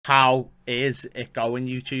How is it going,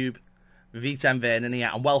 YouTube? V10 Vernon here,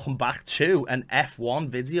 and welcome back to an F1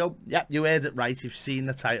 video. Yep, you heard it right. You've seen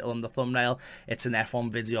the title and the thumbnail. It's an F1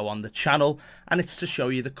 video on the channel, and it's to show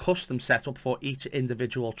you the custom setup for each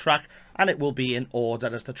individual track, and it will be in order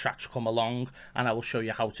as the tracks come along, and I will show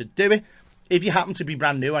you how to do it. If you happen to be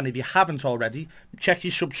brand new, and if you haven't already, check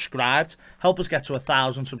you subscribed. Help us get to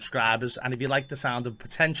 1,000 subscribers. And if you like the sound of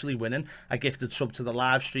potentially winning a gifted sub to the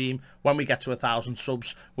live stream, when we get to 1,000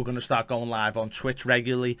 subs, we're going to start going live on Twitch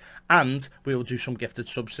regularly, and we will do some gifted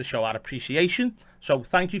subs to show our appreciation. So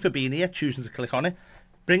thank you for being here, choosing to click on it.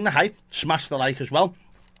 Bring the hype, smash the like as well.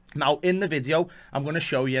 Now, in the video, I'm going to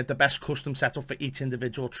show you the best custom setup for each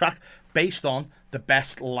individual track based on the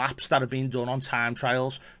best laps that have been done on time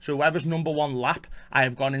trials. So whoever's number one lap, I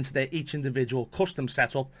have gone into each individual custom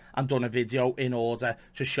setup and done a video in order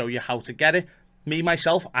to show you how to get it. Me,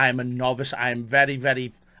 myself, I am a novice. I am very,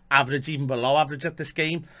 very average, even below average at this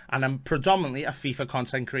game, and I'm predominantly a FIFA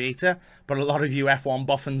content creator, but a lot of you F1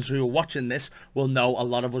 boffins who are watching this will know a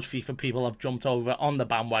lot of us FIFA people have jumped over on the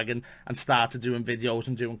bandwagon and started doing videos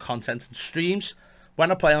and doing content and streams.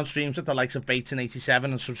 When I play on streams with the likes of Baton87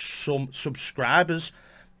 and some subscribers,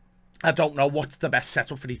 I don't know what's the best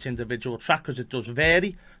setup for each individual track because it does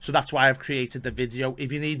vary. So that's why I've created the video.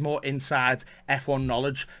 If you need more inside F1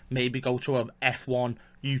 knowledge, maybe go to a F1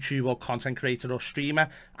 YouTube or content creator or streamer.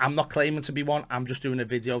 I'm not claiming to be one. I'm just doing a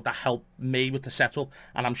video that helped me with the setup,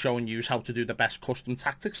 and I'm showing you how to do the best custom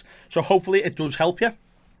tactics. So hopefully it does help you.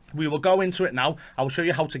 We will go into it now. I will show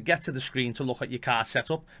you how to get to the screen to look at your car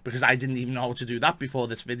setup, because I didn't even know how to do that before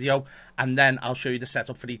this video. And then I'll show you the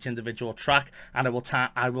setup for each individual track, and I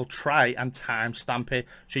will try and time stamp it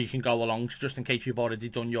so you can go along, just in case you've already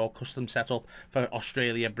done your custom setup for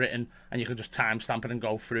Australia, Britain, and you can just time stamp it and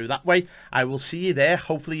go through that way. I will see you there.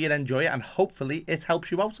 Hopefully you enjoy it, and hopefully it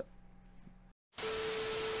helps you out.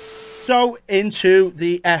 So into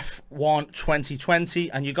the F1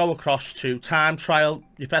 2020, and you go across to time trial,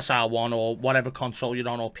 you press R1 or whatever console you're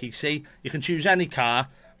on, or PC. You can choose any car,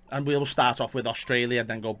 and we'll start off with Australia,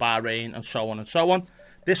 then go Bahrain, and so on and so on.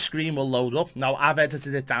 This screen will load up. Now, I've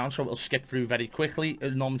edited it down so it'll skip through very quickly.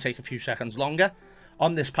 It'll normally take a few seconds longer.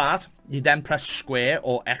 On this part, you then press square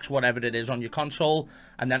or X, whatever it is on your console,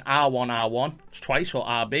 and then R1, it's twice, or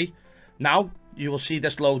RB. Now, you will see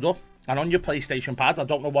this load up. And on your PlayStation pad, I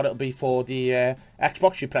don't know what it'll be for the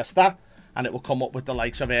Xbox, you press that, and it will come up with the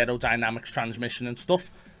likes of aerodynamics, transmission and stuff,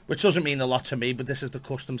 which doesn't mean a lot to me, but this is the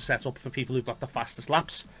custom setup for people who've got the fastest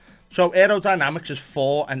laps. So aerodynamics is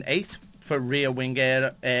 4 and 8 for rear wing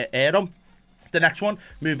aero. The next one,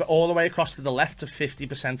 move it all the way across to the left to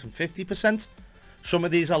 50% and 50%. Some of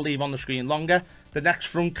these I'll leave on the screen longer. The next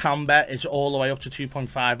front camber is all the way up to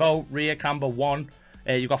 2.50, rear camber 1,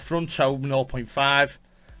 you've got front toe 0.5.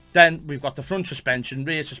 Then we've got the front suspension,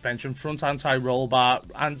 rear suspension, front anti-roll bar,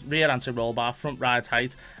 and rear anti-roll bar, front ride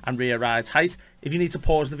height, and rear ride height. If you need to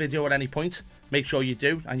pause the video at any point, make sure you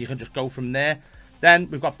do, and you can just go from there.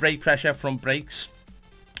 Then we've got brake pressure, front brakes,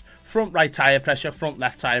 front right tyre pressure, front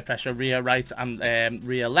left tyre pressure, rear right and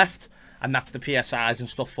rear left, and that's the PSIs and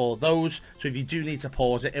stuff for those. So if you do need to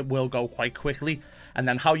pause it, it will go quite quickly. And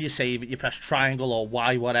then how you save it, you press triangle or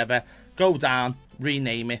Y, whatever, go down,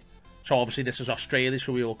 rename it. So obviously this is Australia,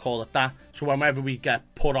 so we will call it that. So whenever we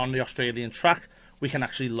get put on the Australian track, we can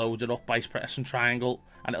actually load it up by pressing triangle,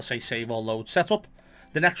 and it'll say save or load setup.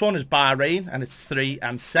 The next one is Bahrain, and it's 3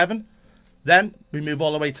 and 7. Then we move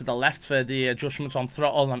all the way to the left for the adjustments on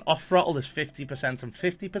throttle and off throttle is 50% and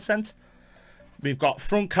 50%. We've got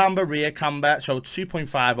front camber, rear camber, so it's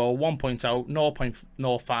 2.50, 1.0,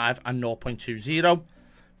 0.05 and 0.20.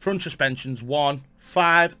 Front suspensions 1,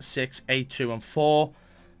 5, 6, 8, 2 and 4.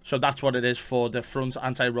 So that's what it is for the front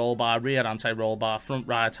anti-roll bar, rear anti-roll bar, front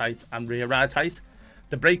ride height and rear ride height.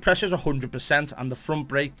 The brake pressure is 100% and the front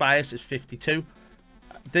brake bias is 52.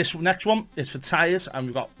 This next one is for tyres, and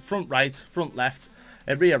we've got front right, front left,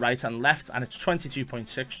 rear right and left, and it's 22.6,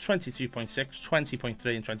 22.6,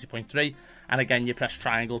 20.3 and 20.3. And again, you press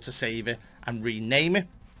triangle to save it and rename it,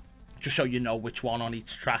 just so you know which one on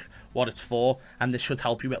each track, what it's for, and this should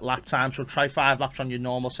help you with lap time. So try 5 laps on your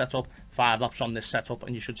normal setup, 5 laps on this setup,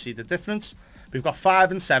 and you should see the difference. We've got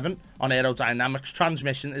 5 and 7 on aerodynamics.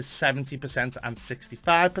 Transmission is 70% and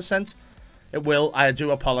 65%. It will, I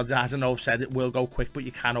do apologise, I know I've said it will go quick, but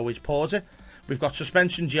you can always pause it. We've got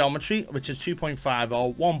suspension geometry, which is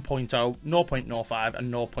 2.50, 1.0, 0.05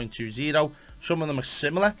 and 0.20. Some of them are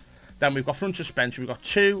similar. Then we've got front suspension, we've got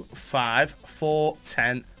 2, 5, 4,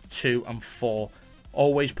 10, 2 and 4.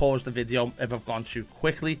 Always pause the video if I've gone too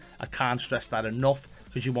quickly. I can't stress that enough,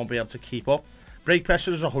 because you won't be able to keep up. Brake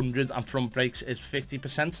pressure is 100 and front brakes is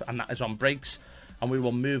 50%, and that is on brakes. and we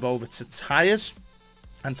will move over to tyres,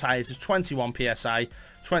 and tyres is 21 psi,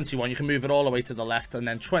 21, you can move it all the way to the left, and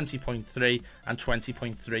then 20.3 and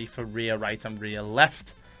 20.3 for rear right and rear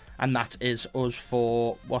left. And that is us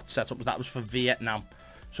for, what setup was that? Was for Vietnam.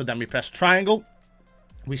 So then we press triangle,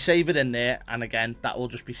 we save it in there, and again, that will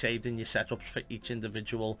just be saved in your setups for each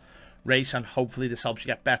individual race, and hopefully this helps you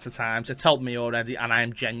get better times. It's helped me already, and I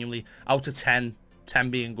am genuinely, out of 10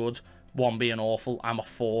 being good, 1 being awful, I'm a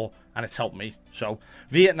 4, and it's helped me. So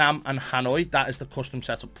Vietnam and Hanoi, that is the custom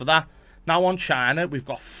setup for that. Now on China, we've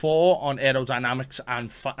got 4 on aerodynamics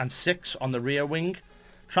and 6 on the rear wing.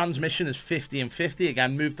 Transmission is 50 and 50.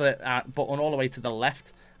 Again, move the button all the way to the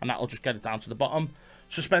left, and that will just get it down to the bottom.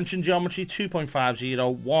 Suspension geometry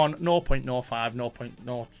 2.50, 1, 0.05,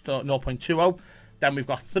 0.20. Then we've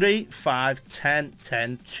got 3, 5, 10,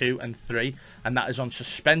 10, 2, and 3, and that is on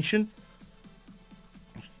suspension.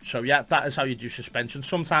 So yeah, that is how you do suspension.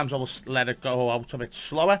 Sometimes I will let it go out a bit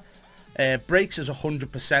slower. Brakes is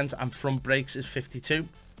 100%, and front brakes is 52.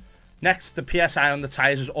 Next, the PSI on the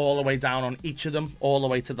tyres is all the way down on each of them, all the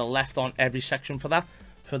way to the left on every section for that.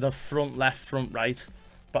 For the front left, front right,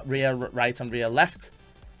 but rear right and rear left.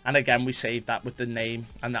 And again, we save that with the name,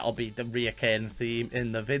 and that'll be the reoccurring theme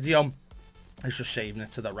in the video. It's just saving it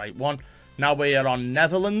to the right one. Now we are on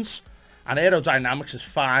Netherlands, and aerodynamics is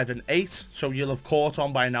 5 and 8. So you'll have caught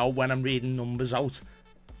on by now when I'm reading numbers out.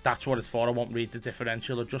 That's what it's for. I won't read the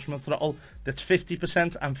differential adjustment throttle. That's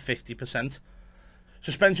 50% and 50%.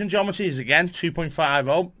 Suspension geometry is again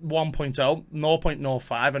 2.50, 1.0,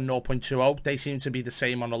 0.05 and 0.20. They seem to be the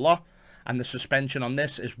same on a lot. And the suspension on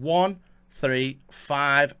this is 1, 3,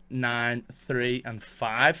 5, 9, 3 and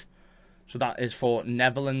 5. So that is for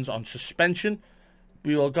Netherlands on suspension.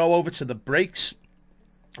 We will go over to the brakes,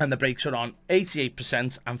 and the brakes are on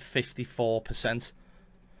 88% and 54%.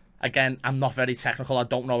 Again, I'm not very technical. I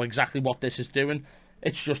don't know exactly what this is doing.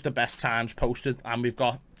 It's just the best times posted, and we've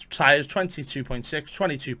got tyres 22.6,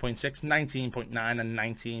 22.6, 19.9 and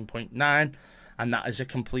 19.9, and that is a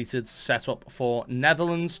completed setup for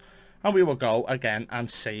Netherlands. And we will go again and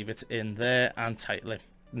save it in there and tightly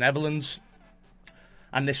Netherlands,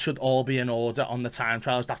 and this should all be in order on the time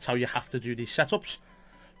trials. That's how you have to do these setups.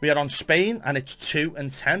 We are on Spain, and it's 2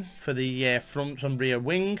 and 10 for the front and rear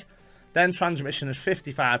wing. Then transmission is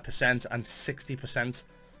 55% and 60%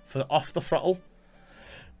 for off the throttle.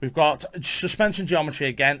 We've got suspension geometry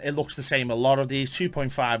again. It looks the same. A lot of these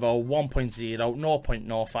 2.50, 1.0,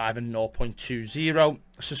 0.05 and 0.20.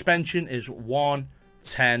 Suspension is 1,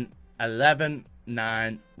 10, 11,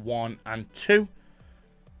 9, 1 and 2.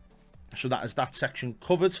 So that is that section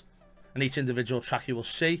covered. And each individual track you will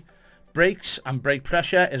see. Brakes and brake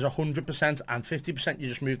pressure is 100% and 50%. You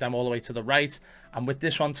just move them all the way to the right. And with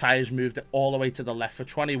this one, tyres moved it all the way to the left for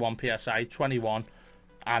 21 psi, 21.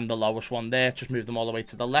 And the lowest one there, just move them all the way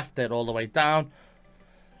to the left. They're all the way down.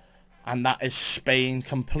 And that is Spain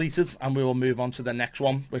completed. And we will move on to the next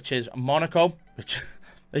one, which is Monaco. Which,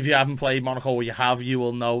 if you haven't played Monaco or you have, you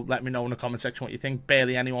will know. Let me know in the comment section what you think.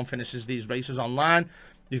 Barely anyone finishes these races online.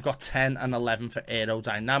 You've got 10 and 11 for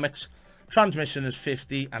aerodynamics. Transmission is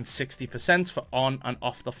 50 and 60% for on and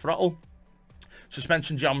off the throttle.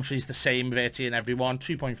 Suspension geometry is the same virtually in every one.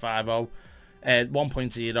 2.50, 1.0,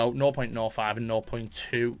 0.05 and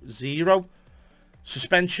 0.20.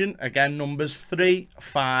 Suspension, again, numbers 3,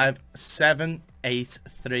 5, 7, 8,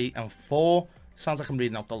 3 and 4. Sounds like I'm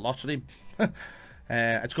reading out the lottery.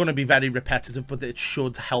 It's going to be very repetitive, but it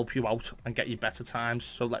should help you out and get you better times.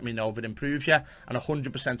 So let me know if it improves you. And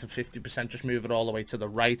 100% and 50%, just move it all the way to the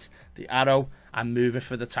right, the arrow, and move it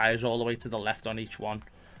for the tyres all the way to the left on each one.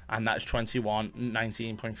 And that is 21,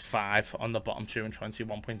 19.5 on the bottom two and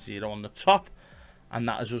 21.0 on the top. And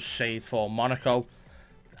that is just saved for Monaco.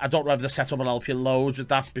 I don't know if the setup will help you loads with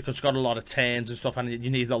that, because it's got a lot of turns and stuff, and you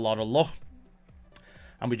need a lot of luck.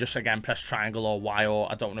 And we just again press triangle or Y,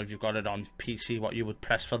 or I don't know if you've got it on PC what you would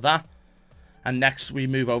press for that. And next we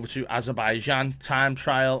move over to Azerbaijan time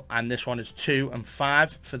trial, and this one is 2 and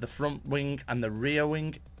 5 for the front wing and the rear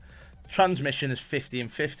wing. Transmission is 50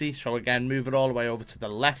 and 50, so again move it all the way over to the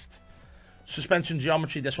left. Suspension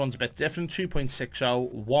geometry, this one's a bit different.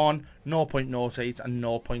 2.60, 1, 0.08 and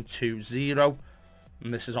 0.20,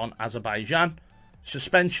 and this is on Azerbaijan.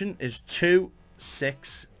 Suspension is 2,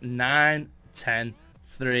 6, 9, 10,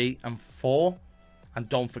 3 and 4, and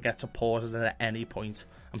don't forget to pause it at any point.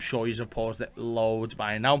 I'm sure you've paused it loads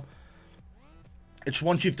by now. It's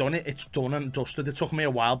once you've done it, it's done and dusted. It took me a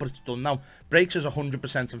while, but it's done now. Brakes is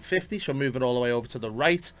 100% and 50, so move it all the way over to the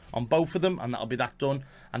right on both of them, and that'll be that done.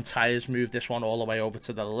 And tyres, move this one all the way over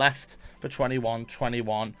to the left for 21,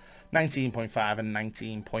 21, 19.5 and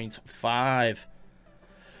 19.5.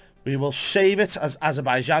 We will save it as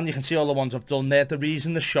Azerbaijan. You can see all the ones I've done there. The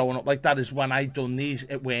reason they're showing up like that is when I done these,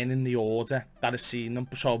 it weren't in the order that I've seen them.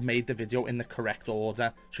 So I've made the video in the correct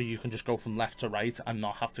order. So you can just go from left to right and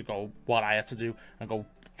not have to go what I had to do and go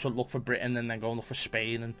to look for Britain and then go and look for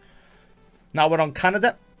Spain. And now we're on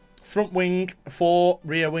Canada. Front wing 4,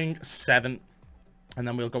 rear wing 7. And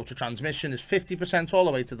then we'll go to transmission is 50% all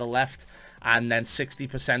the way to the left. And then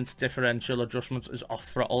 60% differential adjustments is off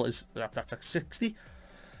throttle. That's at 60.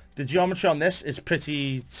 The geometry on this is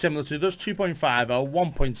pretty similar to those 2.50,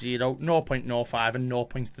 1.0, 0.05 and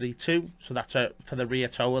 0.32. So that's for the rear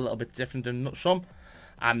toe a little bit different than some.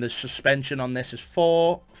 And the suspension on this is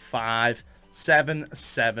 4, 5, 7,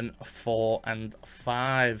 7, 4 and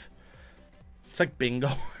 5. It's like bingo.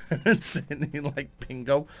 It's like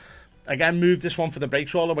bingo. Again, move this one for the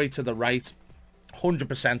brakes all the way to the right.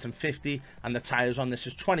 100% and 50, and the tires on this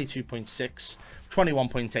is 22.6,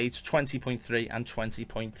 21.8, 20.3 and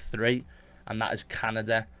 20.3, and that is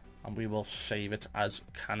Canada, and we will save it as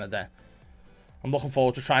Canada. I'm looking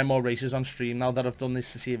forward to trying more races on stream now that I've done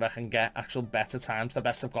this to see if I can get actual better times. The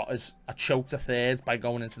best I've got is I choked a third by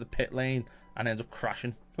going into the pit lane and end up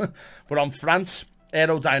crashing. But on France,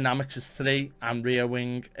 aerodynamics is 3 and rear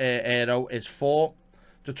wing aero is 4.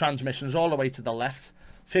 The transmission is all the way to the left.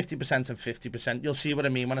 50% and 50%. You'll see what I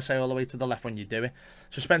mean when I say all the way to the left when you do it.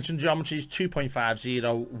 Suspension geometry is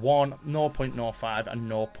 2.50, 1, 0.05 and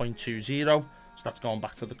 0.20. So that's going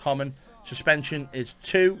back to the common. Suspension is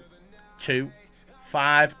 2, 2,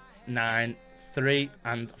 5, 9, 3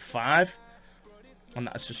 and 5. And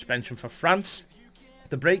that is suspension for France.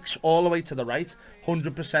 The brakes all the way to the right.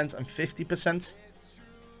 100% and 50%.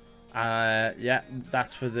 Yeah,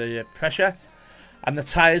 that's for the pressure. And the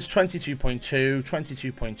tyres 22.2,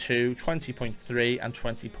 22.2, 20.3 and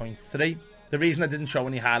 20.3. The reason I didn't show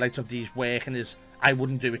any highlights of these working is I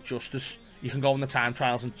wouldn't do it justice. You can go on the time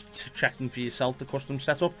trials and check them for yourself, the custom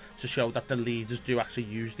setup, to show that the leaders do actually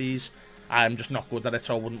use these. I'm just not good at it,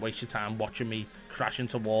 so I wouldn't waste your time watching me crash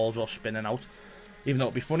into walls or spinning out, even though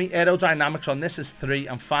it'd be funny. Aerodynamics on this is 3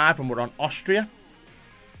 and 5, and we're on Austria.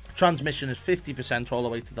 Transmission is 50% all the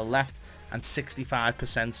way to the left and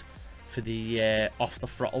 65% for the off the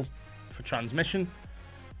throttle for transmission.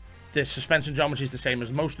 The suspension geometry is the same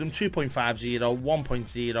as most of them. 2.50,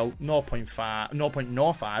 1.0,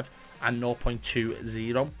 0.05 and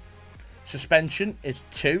 0.20. Suspension is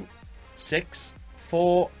 2, 6,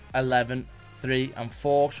 4, 11, 3 and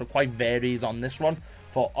 4. So quite varied on this one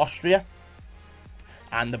for Austria.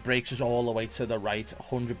 And the brakes is all the way to the right,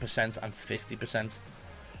 100% and 50%.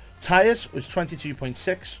 Tyres was 22.6,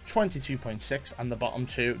 22.6, and the bottom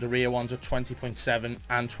two, the rear ones are 20.7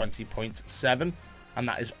 and 20.7, and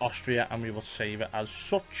that is Austria, and we will save it as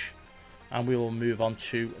such, and we will move on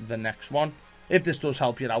to the next one. If this does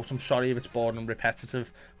help you out, I'm sorry if it's boring and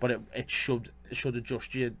repetitive, but it should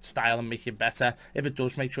adjust your style and make you better. If it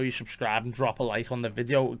does, make sure you subscribe and drop a like on the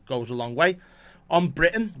video. It goes a long way. On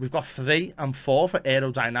Britain, we've got 3 and 4 for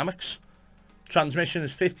aerodynamics. Transmission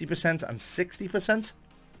is 50% and 60%.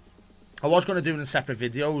 I was going to do it in separate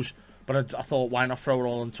videos, but I thought, why not throw it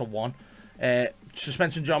all into one?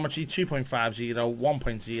 Suspension geometry, 2.50,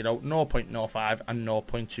 1.0, 0.05 and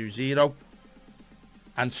 0.20.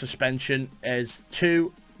 And suspension is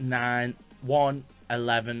 2, 9, 1,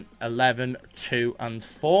 11, 11, 2 and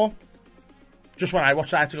 4. Just when I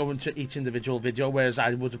watched, I had to go into each individual video, whereas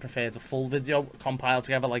I would have preferred the full video compiled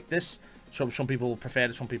together like this. So some people will prefer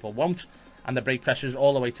it, some people won't. And the brake pressure is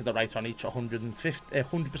all the way to the right on each,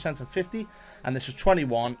 100% and 50. And this is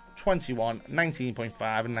 21, 21,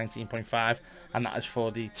 19.5 and 19.5. And that is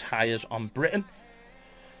for the tyres on Britain.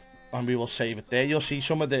 And we will save it there. You'll see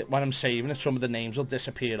some of the, when I'm saving it, some of the names will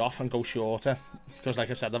disappear off and go shorter. Because like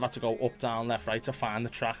I said, I've had to go up, down, left, right to find the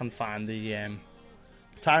track and find the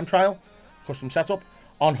time trial, custom setup.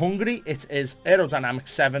 On Hungary, it is aerodynamics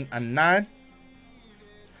 7 and 9.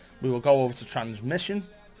 We will go over to transmission.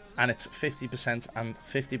 And it's 50% and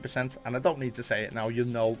 50%, and I don't need to say it now, you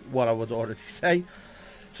know what I would already say.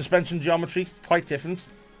 Suspension geometry, quite different.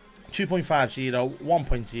 2.50,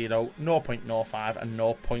 1.0, 0.05 and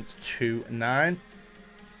 0.29.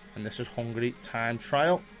 And this is Hungary time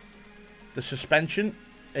trial. The suspension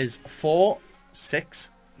is 4, 6,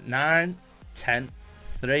 9, 10,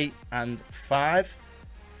 3 and 5.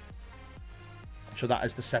 So that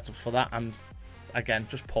is the setup for that, and again,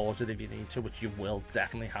 just pause it if you need to, which you will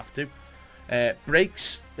definitely have to.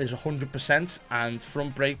 Brakes is 100%, and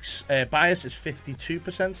front brakes bias is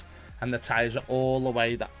 52%, and the tyres are all the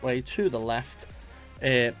way that way to the left.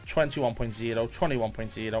 21.0,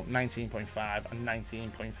 21.0, 19.5 and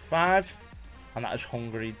 19.5, and that is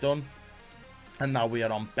Hungary done. And now we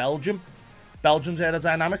are on Belgium. Belgium's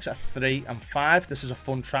aerodynamics are 3 and 5. This is a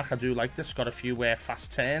fun track. I do like this. Got a few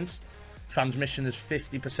fast turns. Transmission is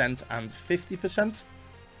 50% and 50%.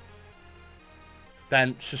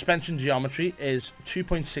 Then suspension geometry is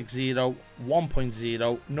 2.60,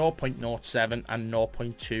 1.0, 0.07 and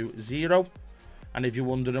 0.20. And if you're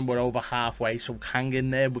wondering, we're over halfway, so hang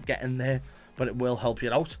in there, we're getting there, but it will help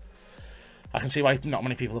you out. I can see why not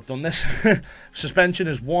many people have done this. Suspension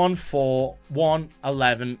is 1, 4, 1,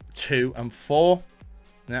 11, 2 and 4.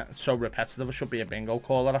 Yeah, it's so repetitive. I should be a bingo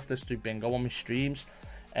caller after this. Do bingo on my streams.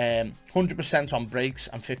 100% on brakes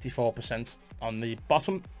and 54% on the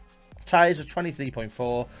bottom. Tyres are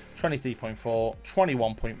 23.4, 23.4,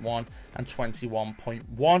 21.1 and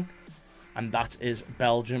 21.1. And that is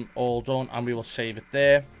Belgium all done, and we will save it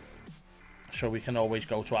there. So we can always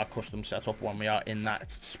go to our custom setup when we are in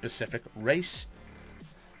that specific race.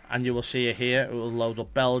 And you will see it here. It will load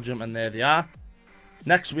up Belgium, and there they are.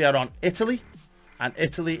 Next we are on Italy. And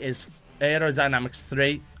Italy is aerodynamics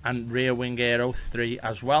 3 and rear wing aero 3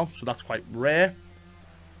 as well. So that's quite rare.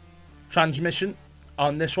 Transmission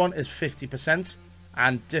on this one is 50%.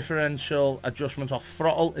 And differential adjustment off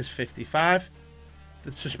throttle is 55.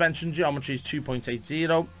 The suspension geometry is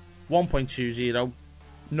 2.80, 1.20,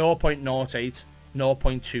 0.08,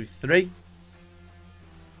 0.23,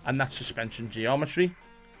 and that's suspension geometry.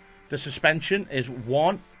 The suspension is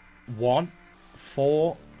 1, 1,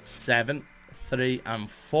 4, 7, 3 and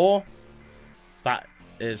 4. That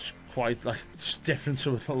is quite different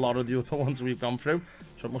to a lot of the other ones we've gone through,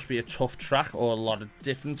 so it must be a tough track or a lot of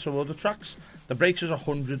different to other tracks. The brakes is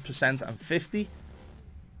 100% and 50,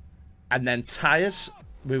 and then tyres,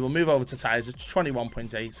 we will move over to tyres. It's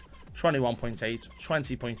 21.8, 21.8,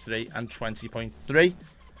 20.3 and 20.3,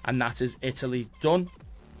 and that is Italy done.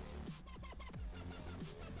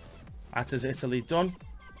 That is Italy done.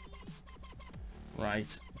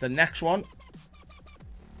 Right, the next one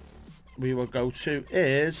we will go to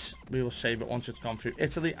is, we will save it once it's gone through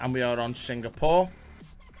Italy, and we are on Singapore.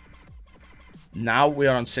 Now we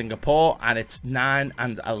are on Singapore, and it's 9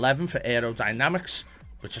 and 11 for aerodynamics,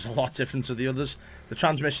 which is a lot different to the others. The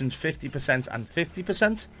transmission's 50% and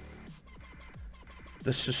 50%.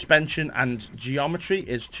 The suspension and geometry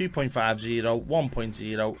is 2.50,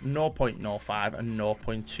 1.0, 0.05 and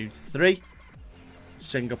 0.23.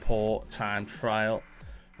 Singapore time trial.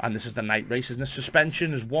 And this is the night race, isn't it?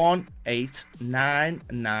 Suspension is 1, 8, 9,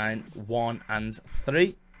 9, 1 and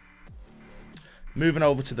 3. Moving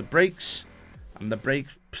over to the brakes. And the brake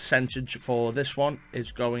percentage for this one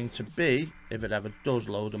is going to be, if it ever does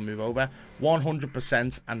load and move over,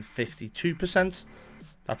 100% and 52%.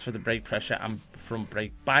 That's for the brake pressure and front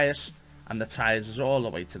brake bias. And the tyres is all the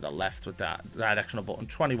way to the left with that directional button,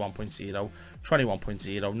 21.0, 21.0,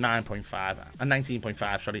 9.5, and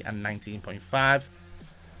 19.5, sorry, and 19.5.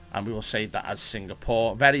 And we will save that as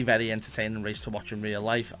Singapore. Very, very entertaining race to watch in real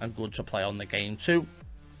life, and good to play on the game too.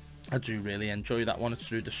 I do really enjoy that one. It's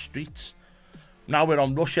through the streets. Now we're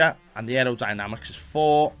on Russia, and the aerodynamics is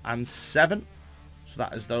 4 and 7. So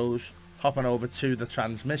that is those. Hopping over to the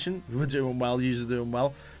transmission. We're doing well, you're doing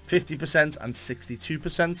well. 50% and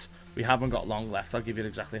 62%. We haven't got long left. I'll give you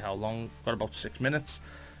exactly how long. Got about 6 minutes.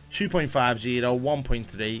 2.50,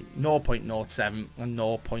 1.3, 0.07 and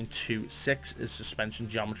 0.26 is suspension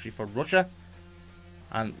geometry for Russia.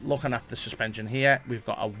 And looking at the suspension here, we've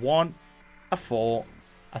got a 1, a 4,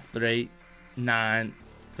 a 3, 9,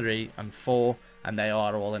 3 and 4, and they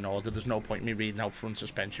are all in order. There's no point in me reading out front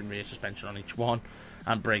suspension, rear suspension on each one,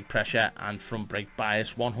 and brake pressure and front brake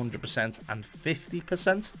bias 100% and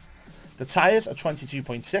 50%. The tyres are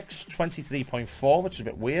 22.6, 23.4, which is a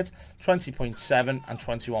bit weird, 20.7 and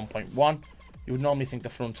 21.1. You would normally think the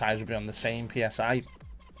front tyres would be on the same PSI,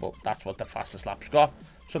 but that's what the fastest lap's got.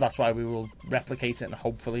 So that's why we will replicate it, and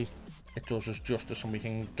hopefully it does us justice and we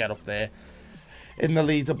can get up there in the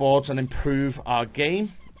leaderboards and improve our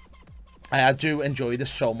game. I do enjoy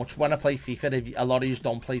this so much. When I play FIFA, if a lot of you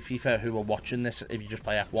don't play FIFA who are watching this, if you just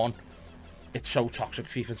play F1, it's so toxic,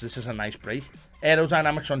 FIFA. This is a nice break.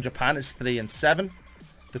 Aerodynamics on Japan is 3 and 7.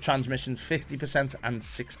 The transmission's 50% and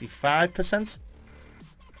 65%.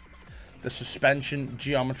 The suspension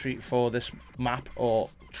geometry for this map or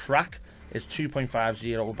track is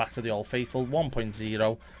 2.50. We're back to the old faithful.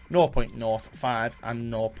 1.0, 0.05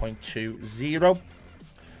 and 0.20.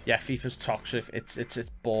 Yeah, FIFA's toxic. It's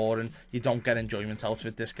boring. You don't get enjoyment out of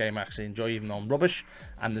it. This game I actually enjoy, even though I'm rubbish.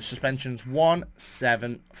 And the suspension's 1,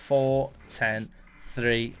 7, 4, 10,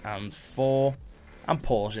 3 and 4. And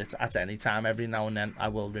pause it at any time. Every now and then I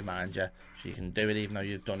will remind you, so you can do it even though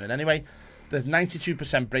you've done it anyway. There's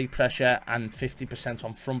 92% brake pressure and 50%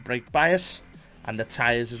 on front brake bias. And the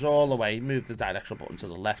tyres is all the way, move the directional button to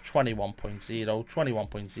the left, 21.0,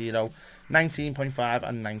 21.0, 19.5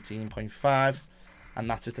 and 19.5. And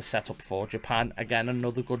that is the setup for Japan. Again,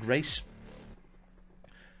 another good race.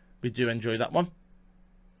 We do enjoy that one.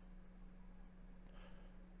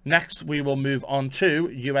 Next, we will move on to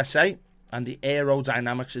USA. And the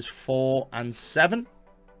aerodynamics is 4 and 7.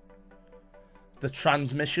 The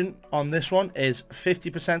transmission on this one is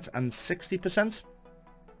 50% and 60%.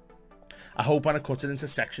 I hope when I cut it into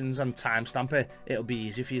sections and timestamp it, it'll be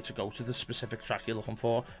easy for you to go to the specific track you're looking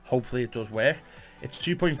for. Hopefully it does work. It's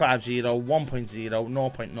 2.50, 1.0,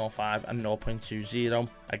 0.05 and 0.20.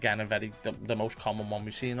 Again, the most common one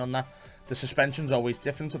we've seen on that. The suspension's always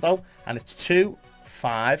different though, and it's 2,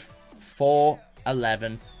 5, 4,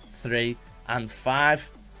 11, 3 and 5.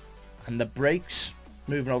 And the brakes,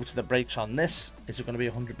 moving over to the brakes on this, is it going to be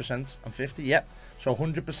 100% and 50? Yep. So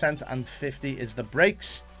 100% and 50 is the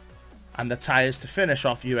brakes. And the tyres to finish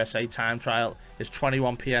off USA time trial is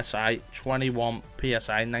 21 psi, 21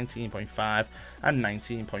 psi, 19.5 and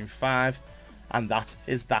 19.5. And that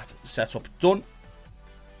is that setup done.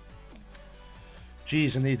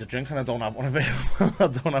 Geez, I need a drink and I don't have one available. I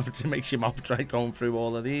don't have it. It makes your mouth dry going through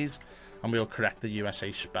all of these. And we'll correct the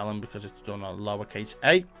USA spelling because it's done on lowercase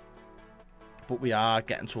a. But we are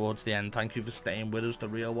getting towards the end. Thank you for staying with us, the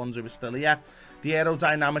real ones who are still here. The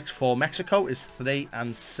aerodynamics for Mexico is 3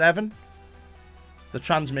 and 7. The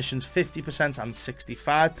transmission's 50% and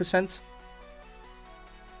 65%.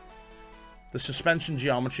 The suspension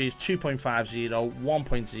geometry is 2.50, 1.0,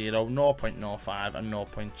 0.05 and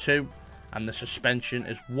 0.2. And the suspension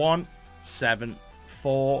is 1, 7,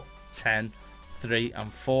 4, 10, 3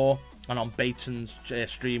 and 4. And on Bateson's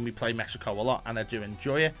stream we play Mexico a lot and I do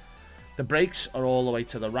enjoy it. The brakes are all the way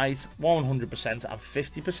to the right, 100% and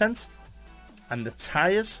 50%. And the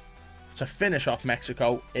tyres to finish off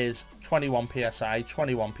Mexico is 21 psi,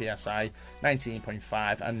 21 psi,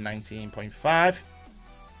 19.5 and 19.5.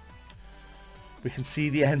 We can see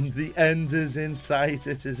the end. The end is in sight.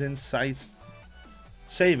 It is in sight.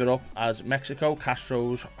 Save it up as Mexico,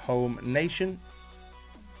 Castro's home nation.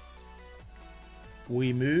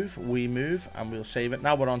 We move, and we'll save it.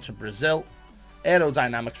 Now we're on to Brazil.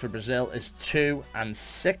 Aerodynamics for Brazil is 2 and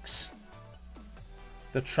 6.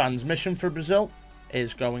 The transmission for Brazil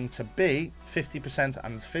is going to be 50%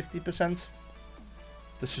 and 50%.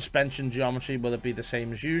 The suspension geometry, will it be the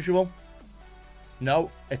same as usual? No,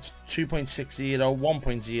 it's 2.60,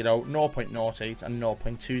 1.0, 0.08 and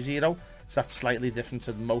 0.20. So that's slightly different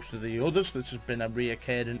to most of the others. This has been a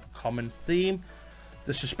reoccurring common theme.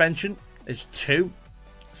 The suspension is 2,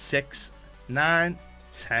 6, 9,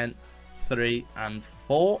 10, 3 and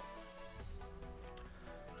 4.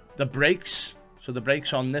 The brakes, so the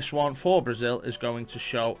brakes on this one for Brazil is going to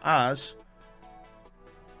show as,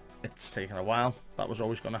 it's taken a while, that was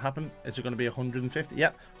always going to happen. Is it going to be 150?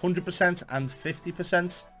 Yep, 100% and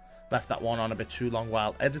 50%. Left that one on a bit too long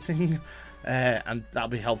while editing, and that'll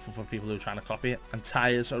be helpful for people who are trying to copy it. And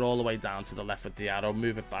tyres are all the way down to the left with the arrow.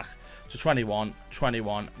 Move it back to 21,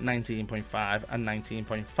 21, 19.5 and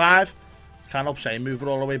 19.5. Can't help saying move it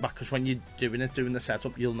all the way back, because when you're doing the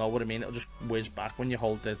setup, you'll know what I mean. It'll just whiz back when you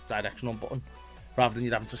hold the directional button, rather than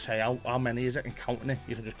you having to say how many is it and counting it.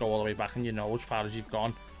 You can just go all the way back and you know as far as you've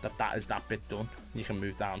gone that is that bit done. You can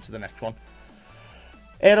move down to the next one.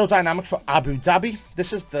 Aerodynamics for Abu Dhabi.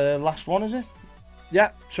 This is the last one, is it? Yeah,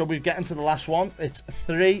 so we're getting to the last one. It's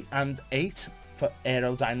 3 and 8 for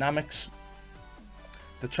aerodynamics.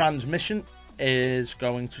 The transmission is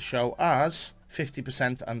going to show as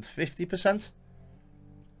 50% and 50%.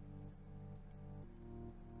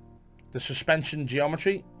 The suspension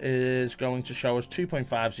geometry is going to show us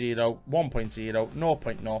 2.50, 1.0,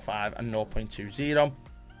 0.05 and 0.20.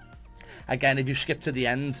 Again, if you skip to the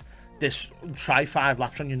end, try 5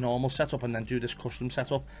 laps on your normal setup and then do this custom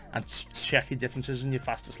setup and check your differences in your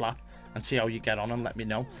fastest lap and see how you get on and let me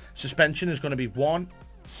know. Suspension is going to be 1,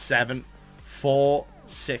 7, 4,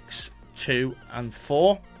 6, 2 and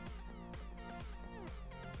 4.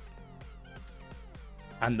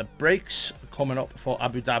 And the brakes coming up for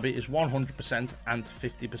Abu Dhabi is 100% and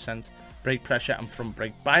 50% brake pressure and front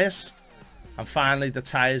brake bias. And finally, the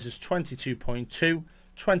tyres is 22.2,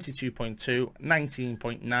 22.2,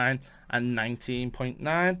 19.9 and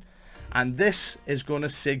 19.9. And this is going to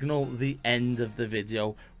signal the end of the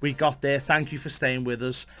video. We got there. Thank you for staying with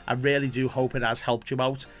us. I really do hope it has helped you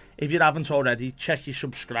out. If you haven't already, check your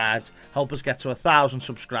subscribed. Help us get to 1,000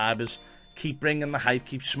 subscribers. Keep bringing the hype,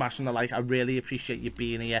 keep smashing the like. I really appreciate you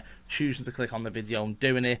being here, choosing to click on the video and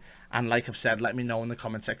doing it. And like I've said, let me know in the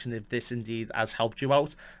comment section if this indeed has helped you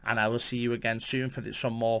out. And I will see you again soon for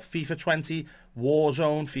some more FIFA 20,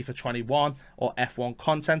 Warzone, FIFA 21 or F1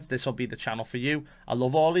 content. This will be the channel for you. I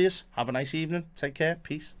love all of you. Have a nice evening. Take care.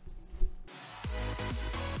 Peace.